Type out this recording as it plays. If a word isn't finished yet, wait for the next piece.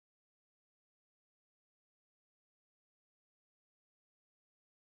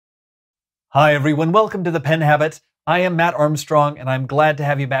Hi everyone, welcome to the Pen Habit. I am Matt Armstrong and I'm glad to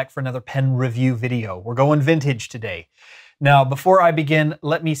have you back for another pen review video. We're going vintage today. Now, before I begin,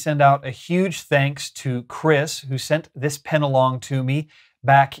 let me send out a huge thanks to Chris, who sent this pen along to me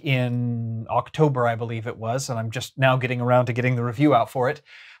back in October, I believe it was, and I'm just now getting around to getting the review out for it.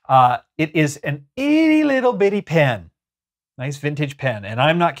 It is an itty little bitty pen. Nice vintage pen, and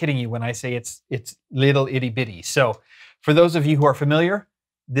I'm not kidding you when I say it's little itty bitty. So, for those of you who are familiar,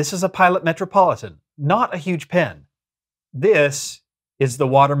 this is a Pilot Metropolitan, not a huge pen. This is the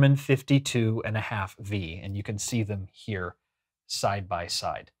Waterman 52.5V, and you can see them here side by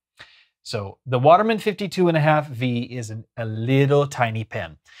side. So the Waterman 52.5V is a little tiny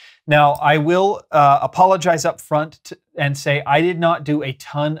pen. Now, I will apologize up front and say I did not do a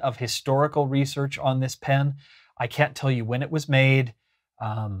ton of historical research on this pen. I can't tell you when it was made.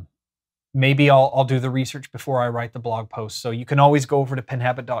 Maybe I'll do the research before I write the blog post. So you can always go over to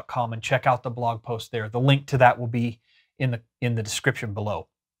penhabit.com and check out the blog post there. The link to that will be in the description below.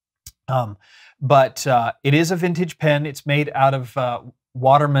 But it is a vintage pen. It's made out of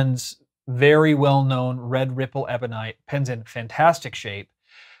Waterman's very well-known red ripple ebonite. Pen's in fantastic shape.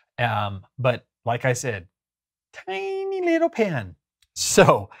 But like I said, tiny little pen.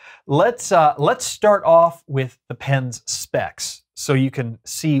 So let's start off with the pen's specs, so you can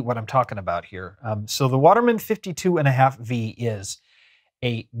see what I'm talking about here. So the Waterman 52.5V is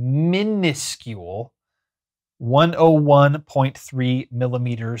a minuscule 101.3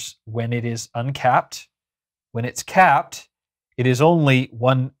 millimeters when it is uncapped. When it's capped, it is only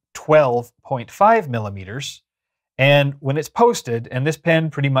 112.5 millimeters. And when it's posted, and this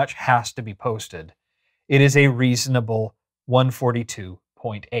pen pretty much has to be posted, it is a reasonable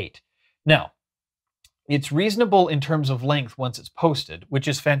 142.8. Now, it's reasonable in terms of length once it's posted, which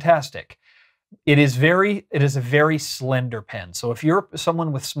is fantastic. It is a very slender pen. So if you're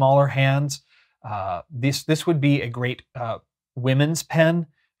someone with smaller hands, this would be a great women's pen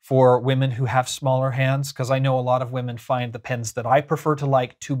for women who have smaller hands, because I know a lot of women find the pens that I prefer to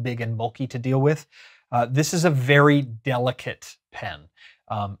like too big and bulky to deal with. This is a very delicate pen.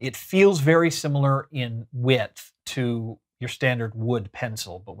 It feels very similar in width to your standard wood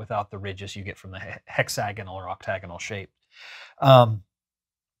pencil, but without the ridges you get from the hexagonal or octagonal shape. But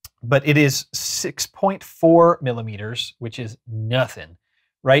it is 6.4 millimeters, which is nothing.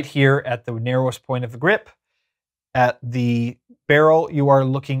 Right here at the narrowest point of the grip. At the barrel, you are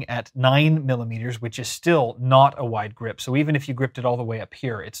looking at 9 millimeters, which is still not a wide grip. So even if you gripped it all the way up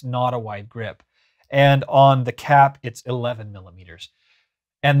here, it's not a wide grip. And on the cap, it's 11 millimeters.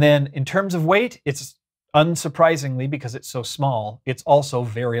 And then in terms of weight, it's unsurprisingly, because it's so small, it's also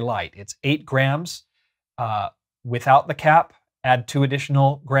very light. It's 8 grams without the cap. Add 2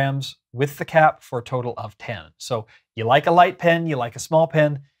 additional grams with the cap for a total of 10. So you like a light pen, you like a small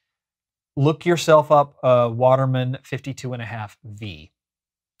pen, look yourself up a Waterman 52.5V.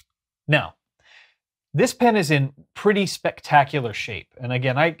 Now, this pen is in pretty spectacular shape. And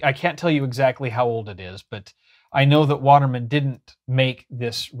again, I can't tell you exactly how old it is, but I know that Waterman didn't make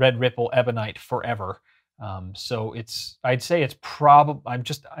this red ripple ebonite forever. So I'd say it's probably,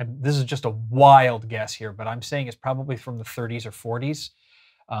 this is just a wild guess here, but I'm saying it's probably from the 30s or 40s.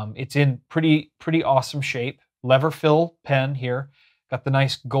 It's in pretty awesome shape. Lever fill pen here. Got the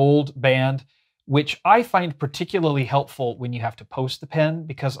nice gold band, which I find particularly helpful when you have to post the pen,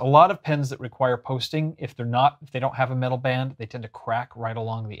 because a lot of pens that require posting, if they don't have a metal band, they tend to crack right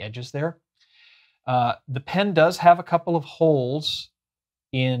along the edges there. The pen does have a couple of holes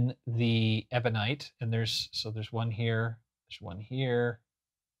in the ebonite, and there's one here, there's one here,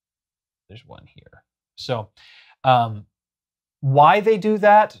 there's one here. So why they do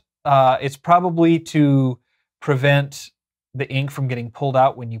that? It's probably to prevent the ink from getting pulled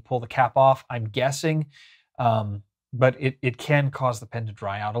out when you pull the cap off, I'm guessing. But it can cause the pen to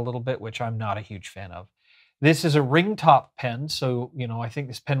dry out a little bit, which I'm not a huge fan of. This is a ring top pen, so I think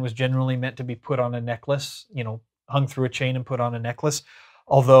this pen was generally meant to be put on a necklace, hung through a chain and put on a necklace.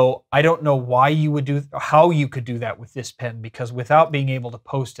 Although I don't know how you could do that with this pen, because without being able to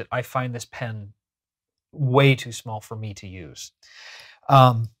post it, I find this pen way too small for me to use.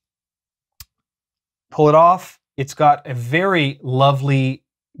 Pull it off. It's got a very lovely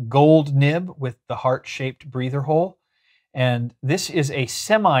gold nib with the heart-shaped breather hole. And this is a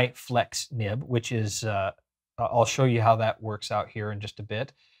semi-flex nib, which is, I'll show you how that works out here in just a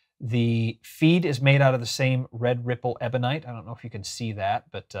bit. The feed is made out of the same red ripple ebonite. I don't know if you can see that,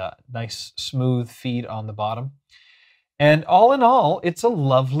 but nice smooth feed on the bottom. And all in all, it's a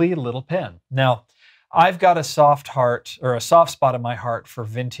lovely little pen. Now, I've got a soft heart, or a soft spot in my heart, for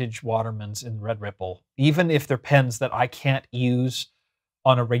vintage Watermans in red ripple, even if they're pens that I can't use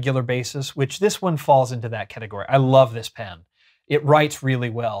on a regular basis, which this one falls into that category. I love this pen. It writes really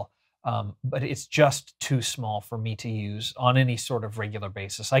well, but it's just too small for me to use on any sort of regular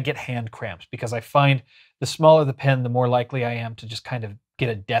basis. I get hand cramps because I find the smaller the pen, the more likely I am to just kind of get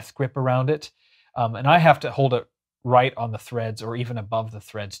a death grip around it. And I have to hold it right on the threads or even above the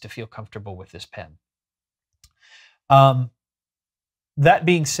threads to feel comfortable with this pen. That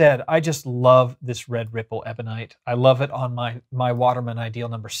being said, I just love this Red Ripple Ebonite. I love it on my Waterman Ideal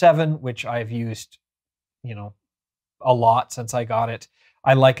number 7, which I've used, you know, a lot since I got it.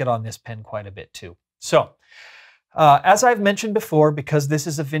 I like it on this pen quite a bit too. So, as I've mentioned before, because this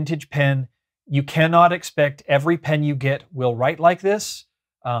is a vintage pen, you cannot expect every pen you get will write like this.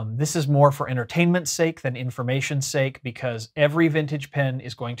 This is more for entertainment's sake than information's sake, because every vintage pen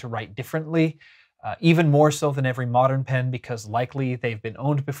is going to write differently. Even more so than every modern pen, because likely they've been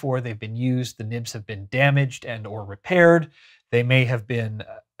owned before, they've been used, the nibs have been damaged and or repaired. They may have been,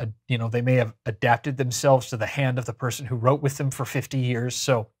 they may have adapted themselves to the hand of the person who wrote with them for 50 years.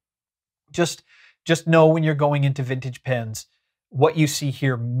 So just know when you're going into vintage pens, what you see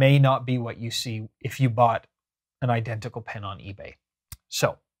here may not be what you see if you bought an identical pen on eBay.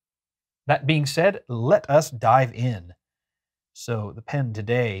 So that being said, let us dive in. So the pen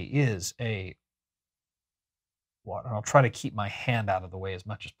today is I'll try to keep my hand out of the way as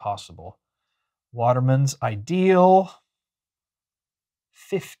much as possible. Waterman's Ideal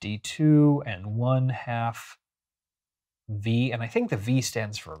 52 1/2 V, and I think the V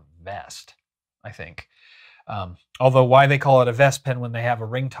stands for vest, I think. Although why they call it a vest pen when they have a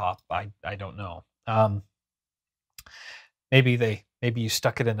ring top, I don't know. Maybe you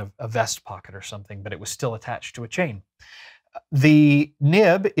stuck it in a vest pocket or something, but it was still attached to a chain. The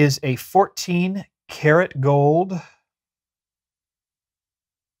nib is a 14 karat gold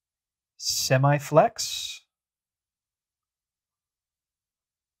semi-flex,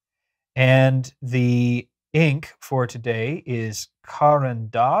 and the ink for today is Caran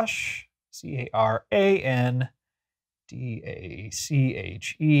d'Ache, Carandache.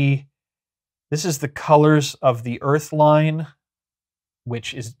 This is the colors of the Earth line,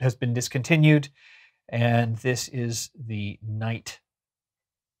 which has been discontinued, and this is the night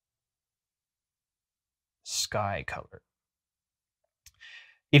sky color.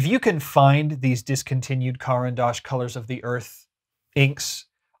 If you can find these discontinued Caran d'Ache colors of the Earth inks,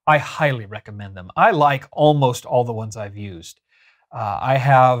 I highly recommend them. I like almost all the ones I've used. They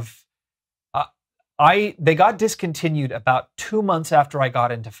got discontinued about 2 months after I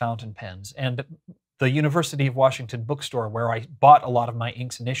got into fountain pens, and the University of Washington bookstore, where I bought a lot of my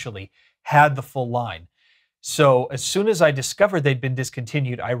inks initially, had the full line. So as soon as I discovered they'd been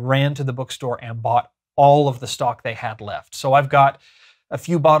discontinued, I ran to the bookstore and bought all of the stock they had left. So I've got a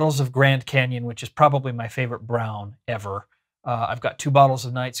few bottles of Grand Canyon, which is probably my favorite brown ever. I've got 2 bottles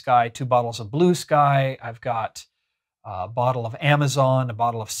of Night Sky, 2 bottles of Blue Sky. I've got a bottle of Amazon, a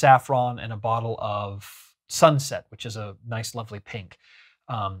bottle of Saffron, and a bottle of Sunset, which is a nice, lovely pink.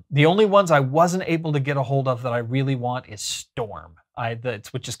 The only ones I wasn't able to get a hold of that I really want is Storm,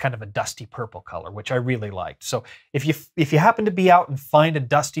 which is kind of a dusty purple color, which I really liked. So if you happen to be out and find a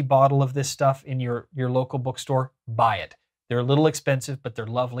dusty bottle of this stuff in your local bookstore, buy it. They're a little expensive, but they're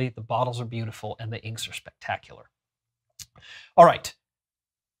lovely. The bottles are beautiful, and the inks are spectacular. All right,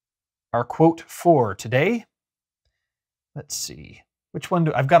 our quote for today. Let's see, which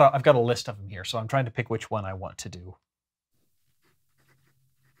one I've got a list of them here, so I'm trying to pick which one I want to do.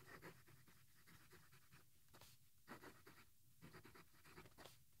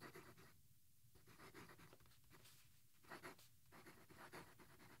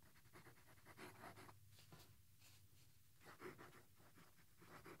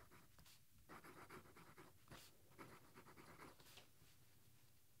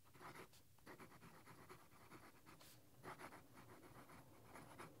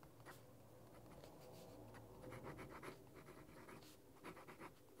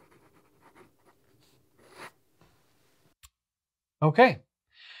 Okay,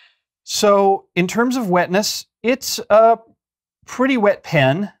 so in terms of wetness, it's a pretty wet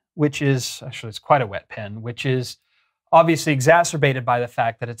pen, which is, actually it's quite a wet pen, which is obviously exacerbated by the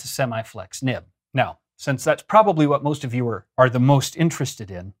fact that it's a semi-flex nib. Now, since that's probably what most of you are the most interested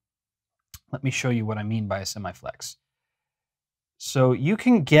in, let me show you what I mean by a semi-flex. So you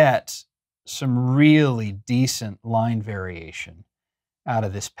can get some really decent line variation out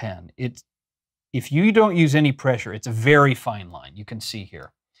of this pen. If you don't use any pressure, it's a very fine line. You can see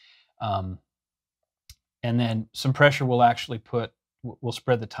here. And then some pressure will actually will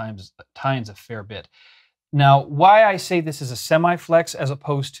spread the tines a fair bit. Now, why I say this is a semi-flex as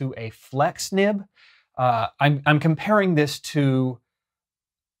opposed to a flex nib, I'm comparing this to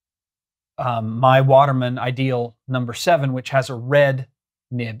my Waterman Ideal number 7, which has a red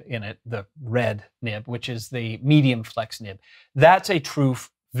nib in it, the red nib, which is the medium flex nib. That's a true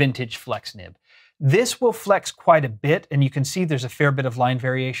vintage flex nib. This will flex quite a bit, and you can see there's a fair bit of line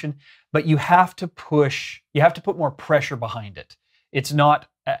variation, but you have to put more pressure behind it. It's not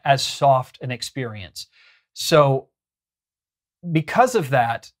as soft an experience. So because of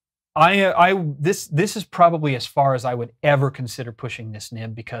that, this is probably as far as I would ever consider pushing this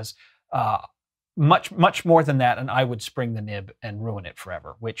nib, because much more than that, and I would spring the nib and ruin it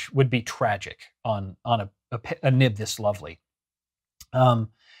forever, which would be tragic on a nib this lovely.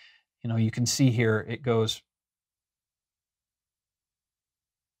 You know, you can see here it goes.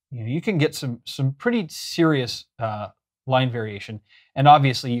 You know, you can get some pretty serious line variation, and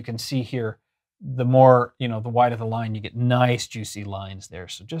obviously you can see here, the more, you know, the wider the line, you get nice juicy lines there.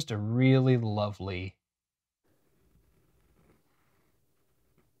 So just a really lovely.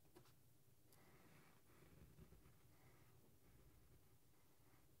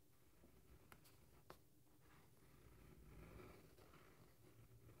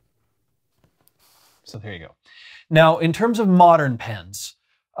 So there you go. Now, in terms of modern pens,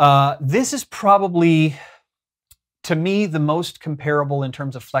 this is probably, to me, the most comparable in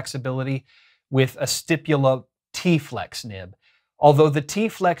terms of flexibility with a Stipula T-Flex nib. Although the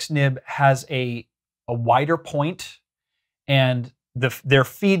T-Flex nib has a wider point, and their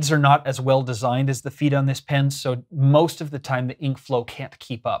feeds are not as well designed as the feed on this pen, so most of the time the ink flow can't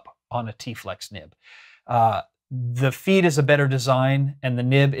keep up on a T-Flex nib. The feed is a better design, and the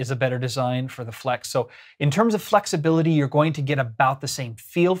nib is a better design for the flex. So in terms of flexibility, you're going to get about the same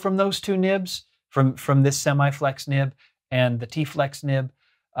feel from those two nibs, from this semi-flex nib and the T-Flex nib.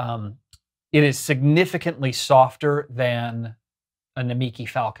 It is significantly softer than a Namiki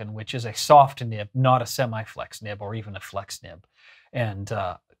Falcon, which is a soft nib, not a semi-flex nib or even a flex nib, and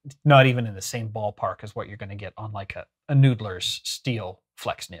not even in the same ballpark as what you're going to get on like a Noodler's steel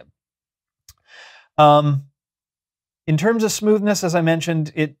flex nib. In terms of smoothness, as I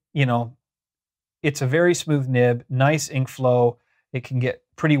mentioned, it's a very smooth nib, nice ink flow. It can get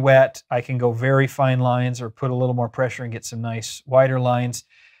pretty wet. I can go very fine lines or put a little more pressure and get some nice wider lines.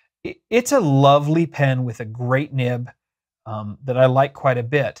 It's a lovely pen with a great nib that I like quite a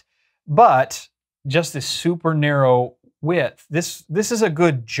bit. But just this super narrow width, this is a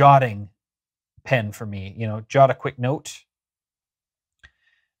good jotting pen for me. You know, jot a quick note.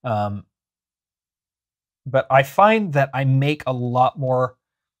 But I find that I make a lot more,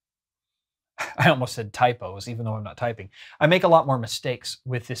 I almost said typos, even though I'm not typing. I make a lot more mistakes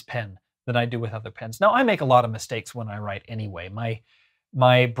with this pen than I do with other pens. Now, I make a lot of mistakes when I write anyway.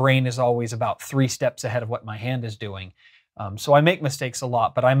 My brain is always about 3 steps ahead of what my hand is doing. So I make mistakes a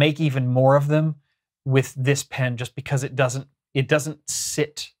lot, but I make even more of them with this pen just because it doesn't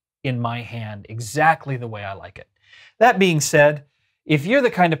sit in my hand exactly the way I like it. That being said, if you're the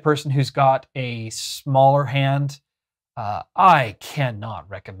kind of person who's got a smaller hand, I cannot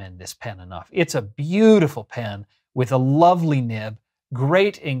recommend this pen enough. It's a beautiful pen with a lovely nib,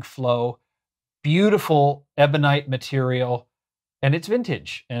 great ink flow, beautiful ebonite material, and it's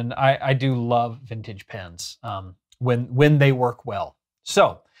vintage. And I do love vintage pens when they work well.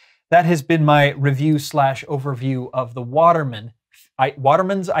 So that has been my review / overview of the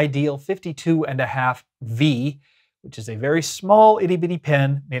Waterman's Ideal 52.5 V, which is a very small itty bitty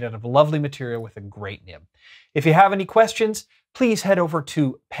pen made out of lovely material with a great nib. If you have any questions, please head over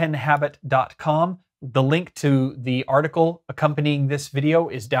to penhabit.com. The link to the article accompanying this video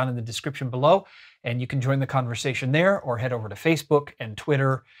is down in the description below, and you can join the conversation there, or head over to Facebook and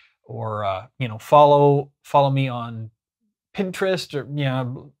Twitter, or follow me on Pinterest,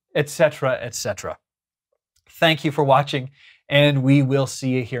 or etc., etc. Thank you for watching, and we will see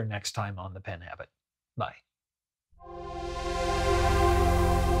you here next time on the Pen Habit. Bye.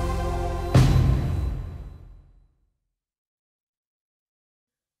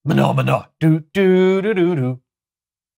 Mana, do do do do do.